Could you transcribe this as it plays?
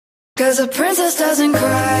'Cause a princess doesn't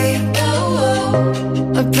cry.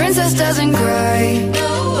 A princess doesn't cry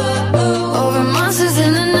over monsters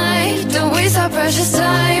in the night. Don't waste our precious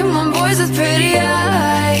time on boys with pretty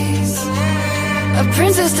eyes. A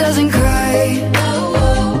princess doesn't cry.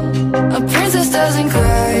 A princess doesn't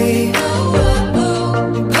cry.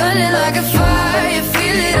 Burning like a fire, you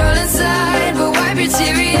feel it all inside, but wipe your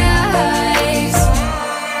teary eyes.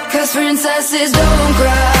 'Cause princesses don't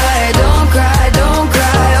cry, don't cry, don't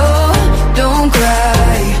cry, oh, don't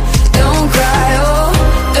cry, don't cry, oh,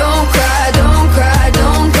 don't cry, don't cry,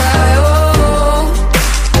 don't cry, oh.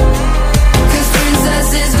 'Cause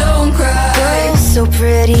princesses don't cry. Girls so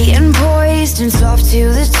pretty and poised and soft to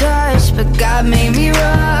the touch, but God made me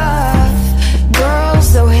rough. Girls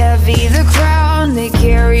so heavy, the crown they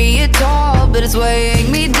carry it tall, but it's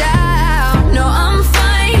weighing me down. No, I'm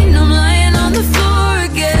fine, I'm lying on the floor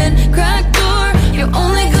again. Crack door, you're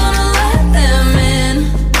only gonna let them in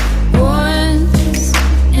once,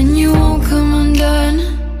 and you won't come undone.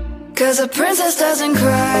 'Cause a princess doesn't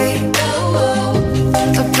cry.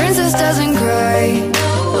 A princess doesn't cry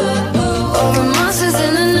over monsters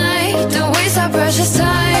in the night. Don't waste our precious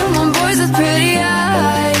time on boys with pretty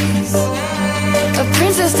eyes. A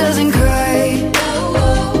princess doesn't cry.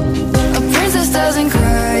 A princess doesn't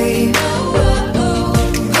cry.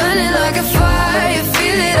 Burning like a fire, you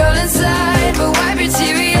feel it all inside, but wipe your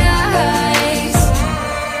teary eyes.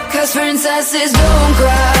 'Cause princesses don't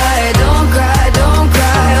cry, don't cry, don't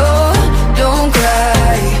cry, oh, don't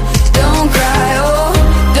cry, don't cry, oh,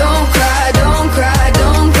 don't cry, don't cry,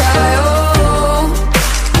 don't cry, oh.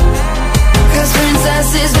 'Cause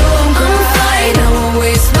princesses don't cry. I won't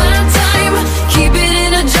waste my time, keep it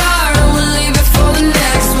in a jar, and we'll leave it for the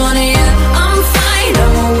next one. Yeah, I'm fine, I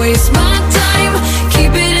won't waste my time,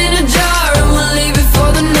 keep it in a jar, and we'll leave it for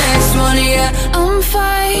the next one. Yeah, I'm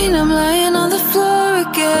fine, I'm lying on the floor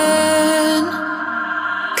again.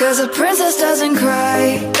 'Cause a princess doesn't cry.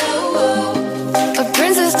 A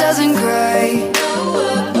princess doesn't cry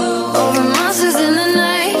over monsters in the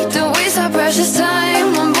night. Don't waste our precious time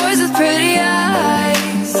on boys with pretty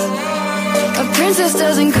eyes. A princess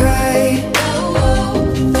doesn't cry.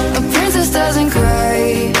 A princess doesn't cry.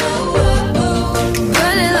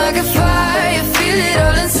 Burning like a fire, you feel it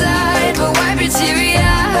all inside, but wipe your teary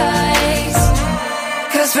eyes.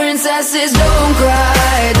 'Cause princesses don't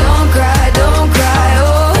cry, don't cry, don't cry,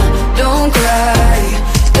 oh, don't cry,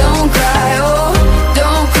 don't cry, oh,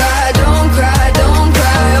 don't cry, don't cry, don't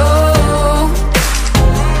cry, oh.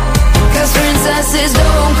 'Cause princesses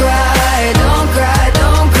don't cry, don't cry,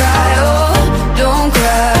 don't cry, oh, don't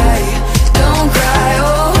cry, don't cry,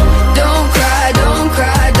 oh, don't cry, don't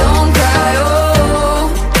cry, don't cry, oh.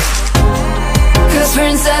 'Cause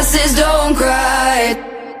princesses don't cry.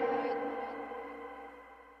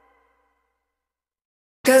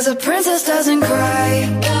 'Cause a princess doesn't cry.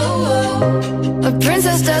 A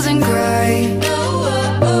princess doesn't cry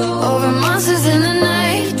over monsters in the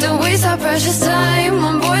night. Don't waste our precious time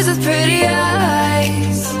on boys with pretty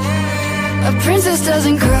eyes. A princess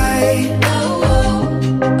doesn't cry.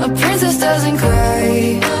 A princess doesn't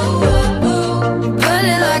cry.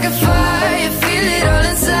 Burning like a fire, you feel it all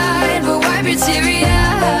inside, but wipe your teary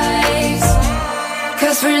eyes.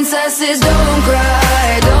 'Cause princesses don't cry,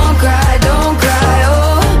 don't cry, don't cry,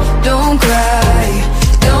 oh, don't cry,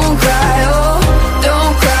 don't cry, oh,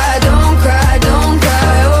 don't cry, don't cry, don't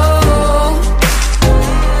cry, oh.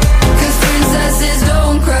 'Cause princesses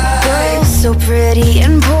don't cry. Girls so pretty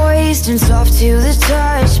and poised and soft to the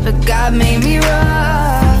touch, but God made me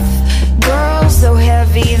rough. Girls so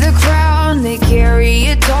heavy, the crown they carry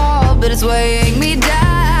it tall, but it's weighing me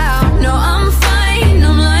down. No, I'm fine,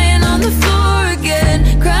 I'm lying on the floor again.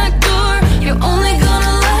 Crack door, you're only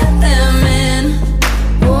gonna let them in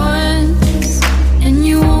once, and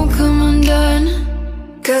you won't come undone.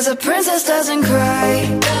 'Cause a princess doesn't cry.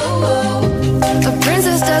 A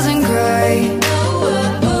princess doesn't cry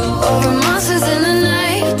over monsters in the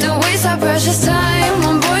night. Don't waste our precious time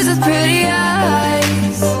on boys with pretty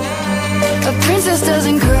eyes. A princess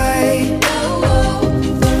doesn't cry.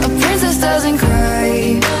 A princess doesn't cry.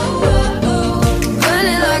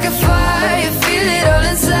 Burning like a fire, you feel it all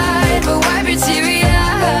inside, but wipe your teary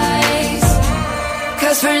eyes.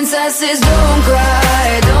 'Cause princesses don't cry,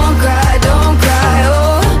 don't cry, don't cry,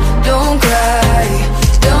 oh, don't cry,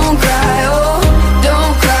 don't cry, oh,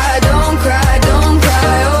 don't cry, don't cry, don't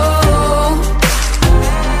cry, oh.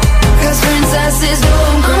 'Cause princesses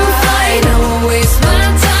don't cry. I'm fine, I won't waste my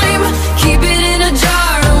time, keep it in a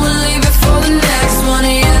jar, and we'll leave it for the next one.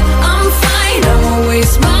 Yeah, I'm fine, I won't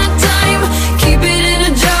waste my time, keep it in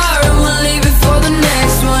a jar, and we'll leave it for the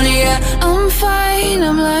next one. Yeah, I'm fine,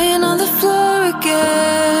 I'm lying on the floor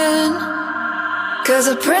again. 'Cause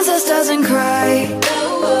a princess doesn't cry.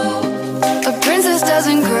 A princess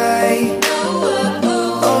doesn't cry.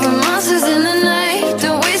 Over monsters in the night.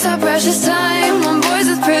 Don't waste our precious time on boys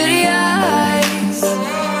with pretty eyes.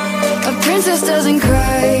 A princess doesn't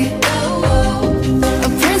cry. A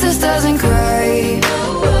princess doesn't cry.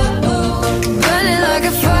 Burning like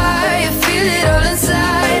a fire, feel it all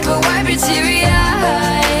inside, but wipe your teary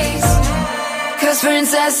eyes. 'Cause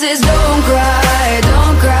princesses don't cry.